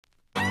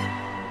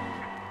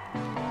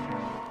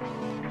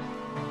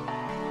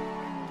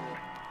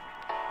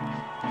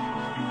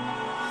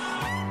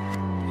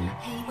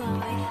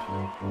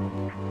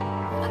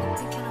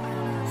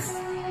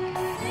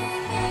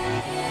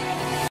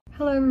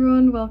Hello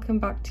everyone, welcome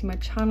back to my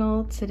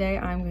channel. Today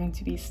I'm going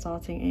to be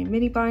starting a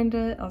mini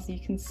binder, as you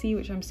can see,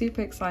 which I'm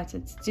super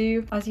excited to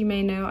do. As you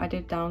may know, I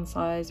did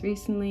downsize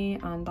recently,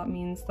 and that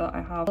means that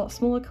I have a lot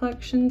smaller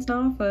collections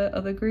now for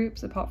other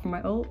groups apart from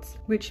my alts,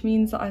 which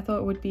means that I thought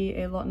it would be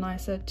a lot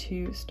nicer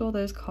to store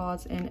those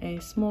cards in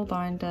a small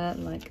binder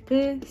like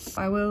this.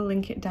 I will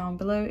link it down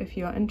below if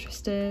you are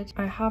interested.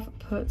 I have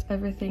put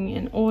everything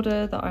in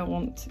order that I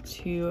want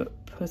to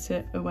put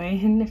it away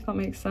in, if that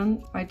makes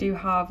sense. I do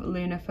have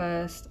Luna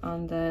first,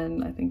 and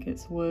then I think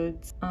it's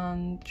Woods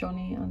and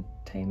Johnny and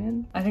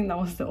Taemin. I think that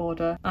was the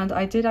order. And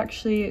I did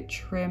actually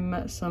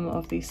trim some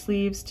of these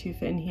sleeves to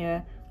fit in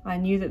here. I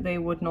knew that they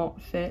would not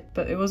fit,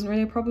 but it wasn't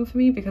really a problem for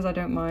me because I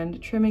don't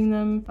mind trimming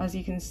them. As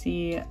you can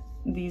see,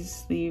 these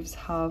sleeves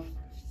have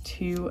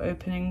 2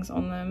 openings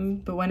on them,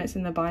 but when it's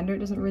in the binder it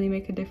doesn't really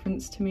make a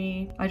difference to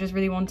me. I just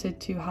really wanted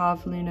to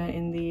have Luna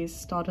in these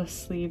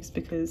Stardust sleeves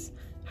because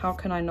how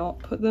can I not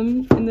put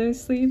them in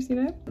those sleeves, you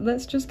know?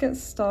 Let's just get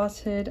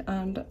started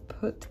and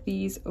put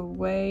these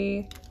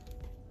away.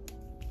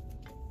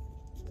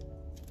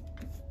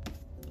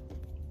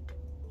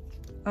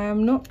 I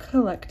am not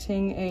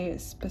collecting a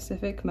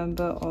specific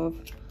member of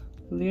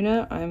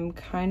Luna. I'm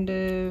kind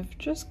of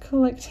just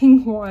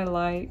collecting what I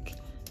like.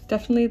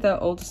 Definitely their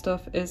older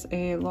stuff is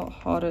a lot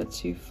harder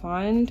to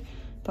find.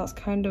 That's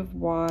kind of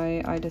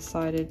why I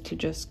decided to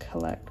just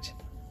collect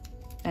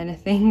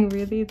anything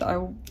really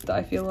that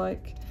I feel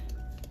like,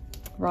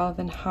 rather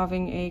than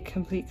having a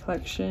complete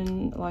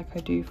collection like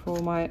I do for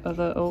my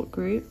other alt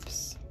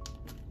groups.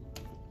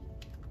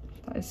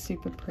 That is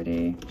super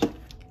pretty.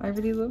 I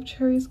really love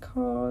Cherry's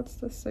cards,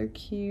 they're so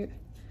cute.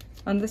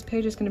 And this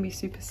page is going to be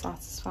super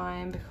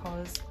satisfying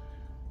because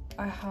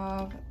I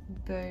have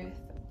both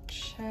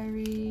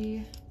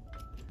Cherry,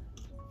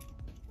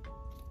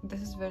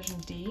 this is version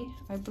D,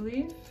 I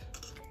believe.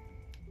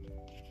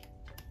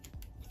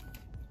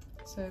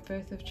 So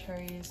both of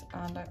Cherry's,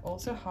 and I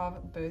also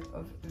have both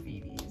of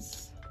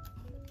Vivi's.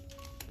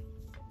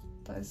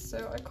 That is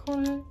so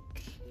iconic.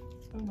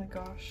 Oh my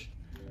gosh.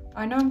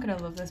 I know I'm gonna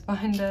love this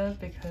binder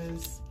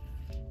because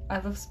I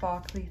love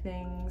sparkly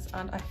things,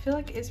 and I feel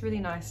like it's really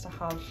nice to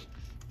have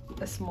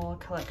a small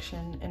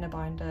collection in a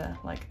binder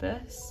like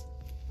this.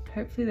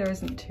 Hopefully there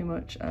isn't too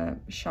much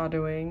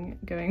shadowing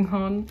going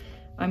on.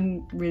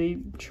 I'm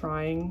really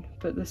trying,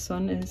 but the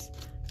sun is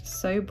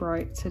so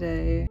bright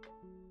today.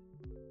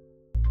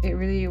 It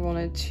really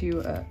wanted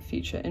to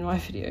feature in my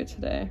video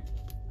today.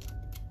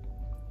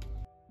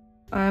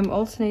 I'm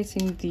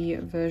alternating the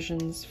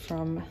versions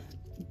from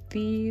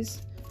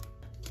these.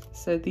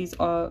 So these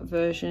are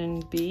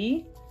version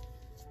B,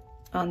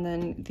 and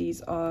then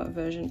these are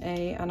version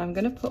A, and I'm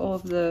gonna put all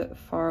of the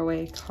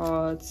faraway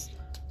cards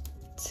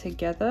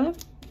together,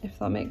 if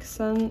that makes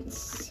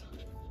sense.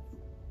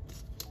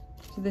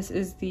 So this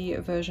is the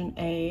version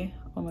A.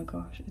 Oh my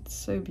gosh, it's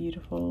so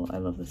beautiful. I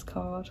love this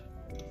card.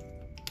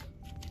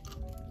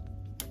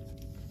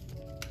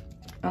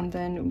 And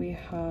then we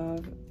have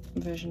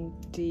version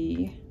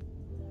D,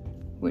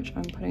 which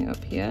I'm putting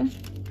up here.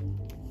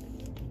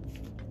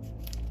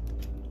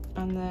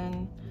 And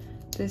then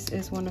this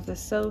is one of the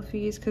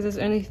selfies, because there's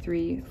only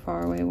 3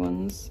 faraway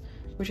ones,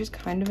 which is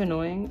kind of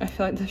annoying. I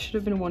feel like there should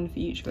have been 1 for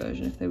each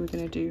version if they were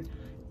going to do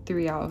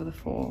 3 out of the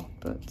 4,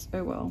 but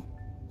oh well.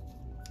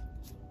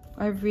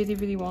 I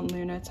really want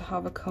Luna to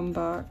have a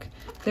comeback.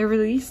 They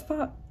released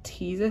that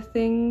teaser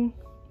thing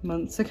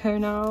months ago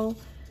now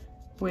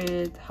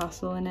with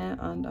Hassel in it,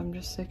 and I'm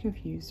just so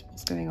confused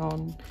what's going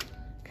on,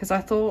 because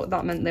I thought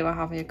that meant they were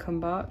having a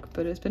comeback,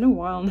 but it's been a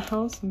while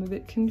now, so I'm a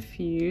bit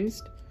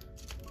confused.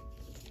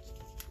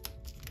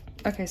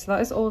 Okay, so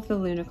that is all of the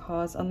Luna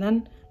cards, and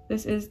then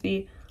this is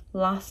the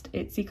last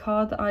Itzy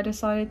card that I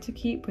decided to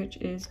keep, which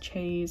is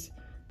Che's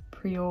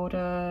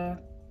pre-order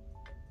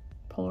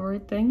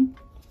Polaroid thing.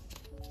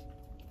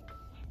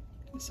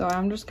 So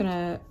I'm just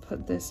gonna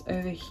put this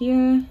over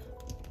here,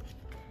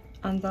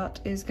 and that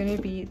is going to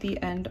be the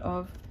end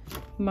of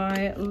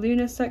my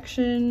Luna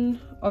section.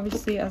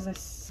 Obviously, as I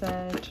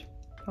said,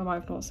 I might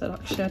have not said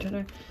actually, I don't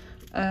know,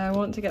 I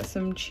want to get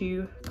some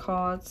Chew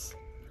cards,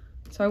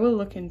 so I will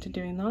look into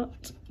doing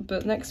that.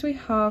 But next we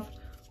have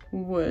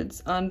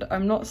Woods, and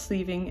I'm not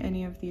sleeving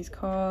any of these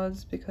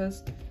cards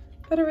because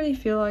I don't really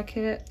feel like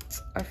it.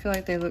 I feel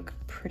like they look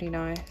pretty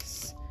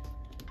nice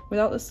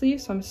without the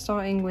sleeve, so I'm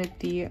starting with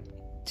the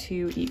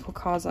 2 equal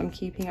cards I'm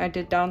keeping. I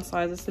did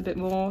downsize this a bit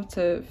more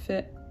to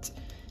fit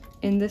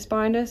in this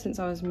binder since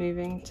I was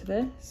moving to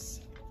this,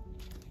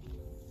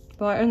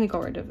 but I only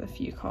got rid of a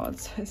few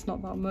cards, so it's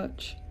not that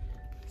much.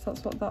 So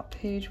that's what that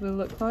page will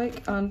look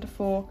like. And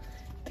for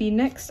the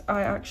next,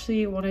 I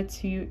actually wanted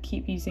to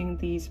keep using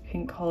these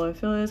pink hollow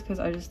fillers because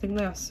I just think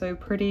they are so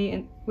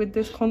pretty with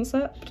this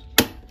concept.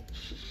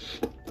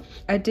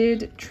 I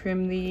did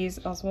trim these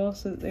as well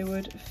so that they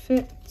would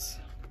fit,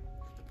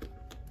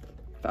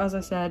 but as I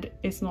said,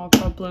 it's not a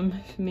problem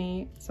for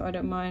me, so I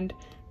don't mind.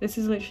 This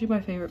is literally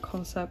my favorite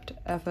concept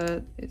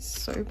ever. It's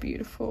so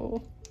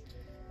beautiful.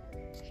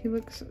 He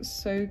looks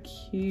so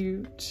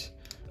cute.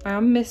 I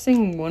am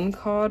missing 1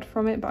 card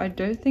from it, but I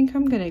don't think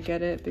I'm gonna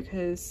get it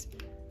because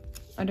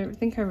I don't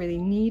think I really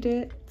need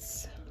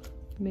it.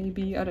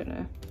 Maybe, I don't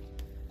know.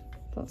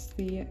 That's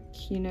the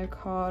Kino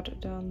card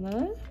down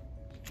there.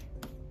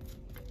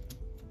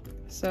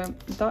 So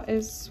that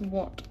is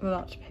what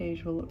that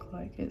page will look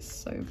like. It's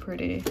so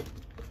pretty.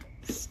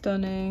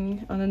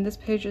 Stunning. And then this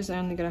page is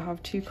only going to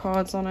have 2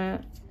 cards on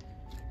it.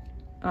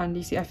 And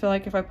you see, I feel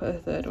like if I put a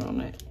third one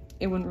on it,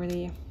 it wouldn't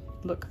really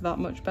look that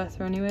much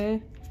better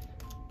anyway.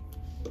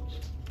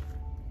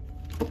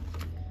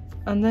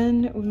 And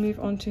then we move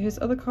on to his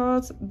other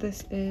cards.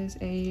 This is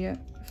a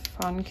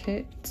Fan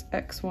Kit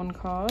X1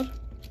 card.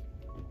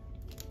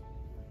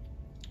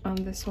 And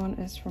this one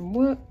is from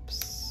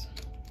Whoops.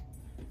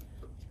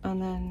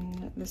 And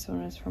then this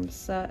one is from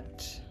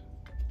Set.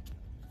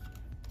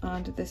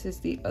 And this is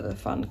the other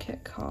Fan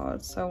Kit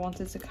card. So I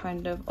wanted to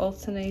kind of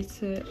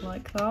alternate it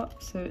like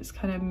that. So it's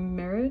kind of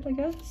mirrored, I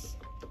guess.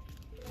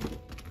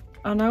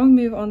 And now we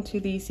move on to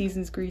the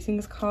Season's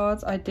Greetings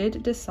cards. I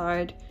did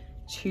decide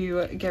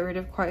to get rid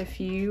of quite a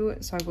few,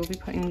 so I will be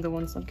putting the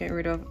ones I'm getting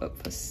rid of up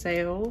for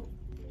sale.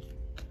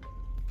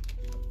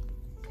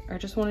 I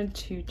just wanted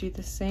to do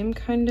the same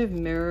kind of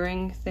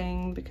mirroring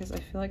thing because I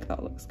feel like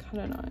that looks kind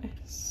of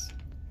nice.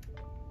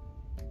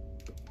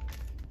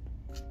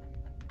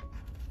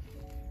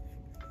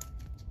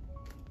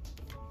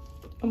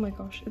 Oh my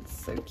gosh,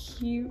 it's so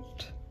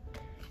cute.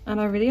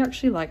 And I really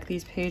actually like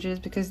these pages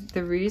because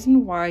the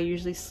reason why I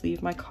usually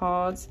sleeve my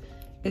cards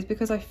is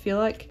because I feel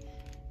like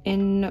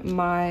in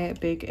my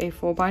big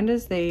A4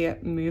 binders they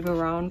move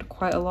around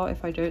quite a lot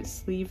if I don't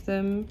sleeve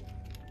them.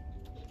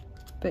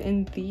 But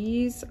in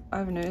these,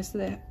 I've noticed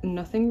that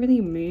nothing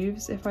really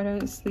moves if I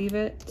don't sleeve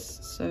it,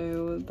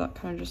 so that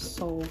kind of just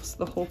solves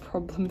the whole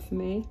problem for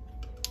me.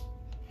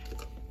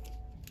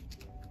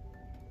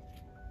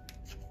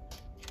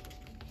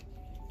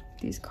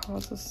 These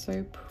cards are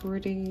so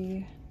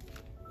pretty.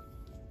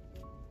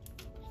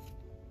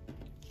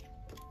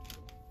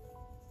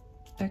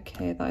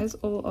 Okay, that is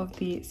all of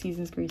the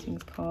Season's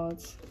Greetings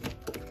cards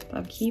that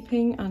I'm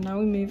keeping, and now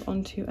we move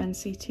on to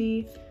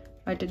NCT.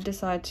 I did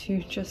decide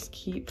to just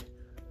keep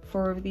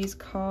 4 of these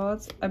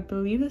cards. I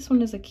believe this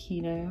one is a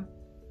Kino,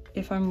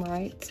 if I'm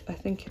right. I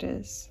think it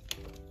is.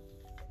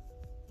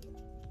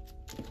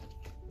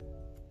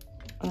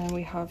 And then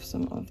we have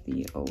some of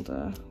the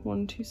older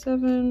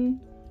 127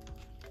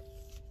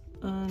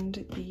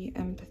 and the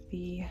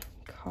Empathy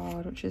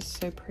card, which is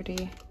so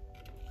pretty.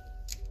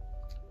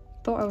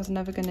 Thought I was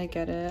never gonna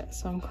get it,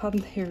 so I'm glad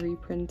they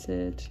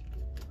reprinted.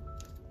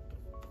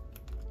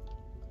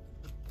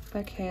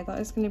 Okay, that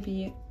is gonna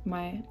be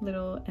my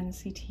little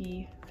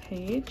NCT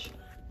page.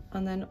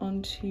 And then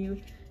on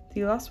to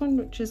the last one,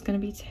 which is gonna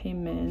be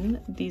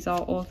Taemin. These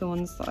are all the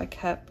ones that I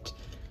kept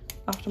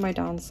after my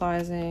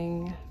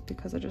downsizing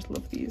because I just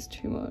love these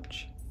too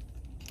much.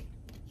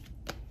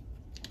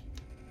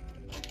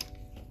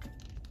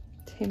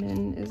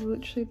 Taemin is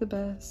literally the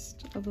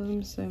best. I love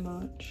him so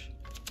much.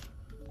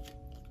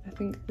 I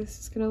think this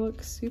is gonna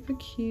look super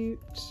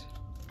cute.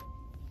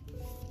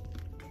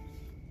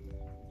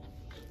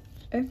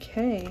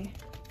 Okay,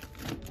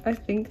 I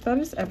think that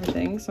is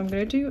everything. So I'm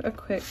gonna do a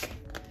quick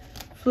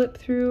flip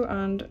through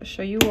and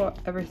show you what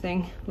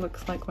everything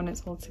looks like when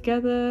it's all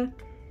together.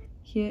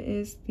 Here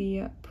is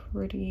the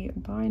pretty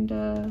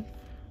binder.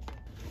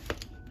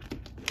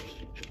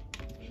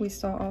 We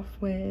start off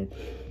with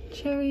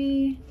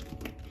Cherry,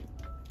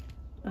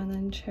 and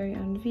then Cherry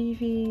and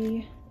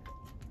Vivi,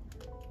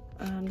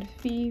 and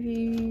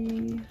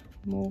Vivi,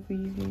 more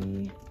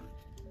Vivi,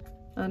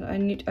 and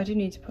I do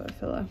need to put a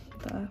filler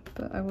there,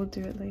 but I will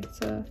do it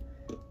later.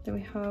 Then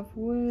we have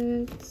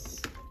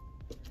Woods.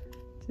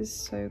 This is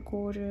so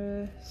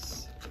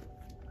gorgeous.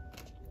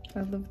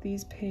 I love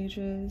these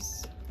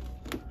pages.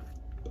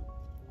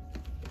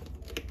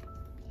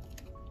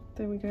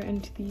 Then we go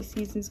into the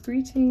Season's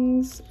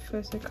Greetings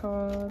photo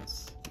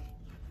cards,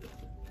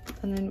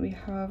 and then we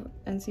have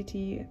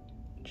NCT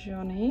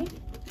Johnny,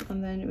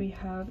 and then we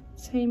have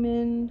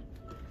Taemin,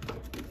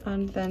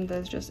 and then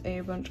there's just a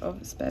bunch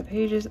of spare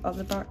pages at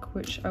the back,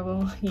 which I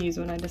will use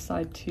when I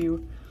decide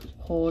to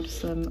hoard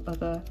some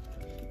other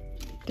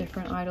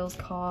different idols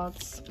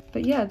cards.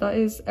 But yeah, that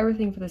is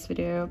everything for this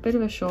video. A bit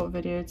of a short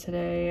video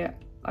today.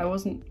 I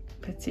wasn't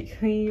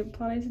particularly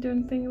planning to do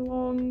anything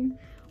long,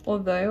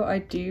 although I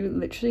do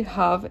literally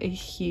have a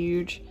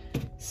huge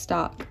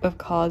stack of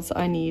cards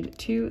I need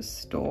to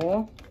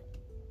store.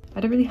 I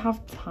don't really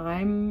have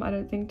time, I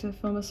don't think, to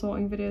film a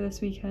sorting video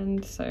this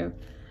weekend, so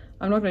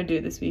I'm not going to do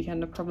it this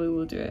weekend. I probably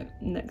will do it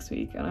next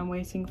week, and I'm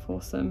waiting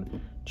for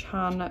some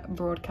Chan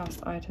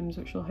broadcast items,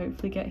 which will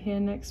hopefully get here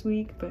next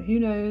week, but who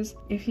knows.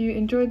 If you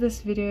enjoyed this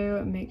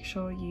video, make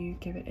sure you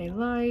give it a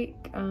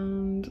like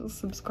and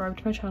subscribe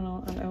to my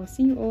channel, and I will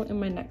see you all in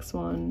my next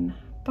one.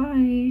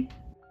 Bye!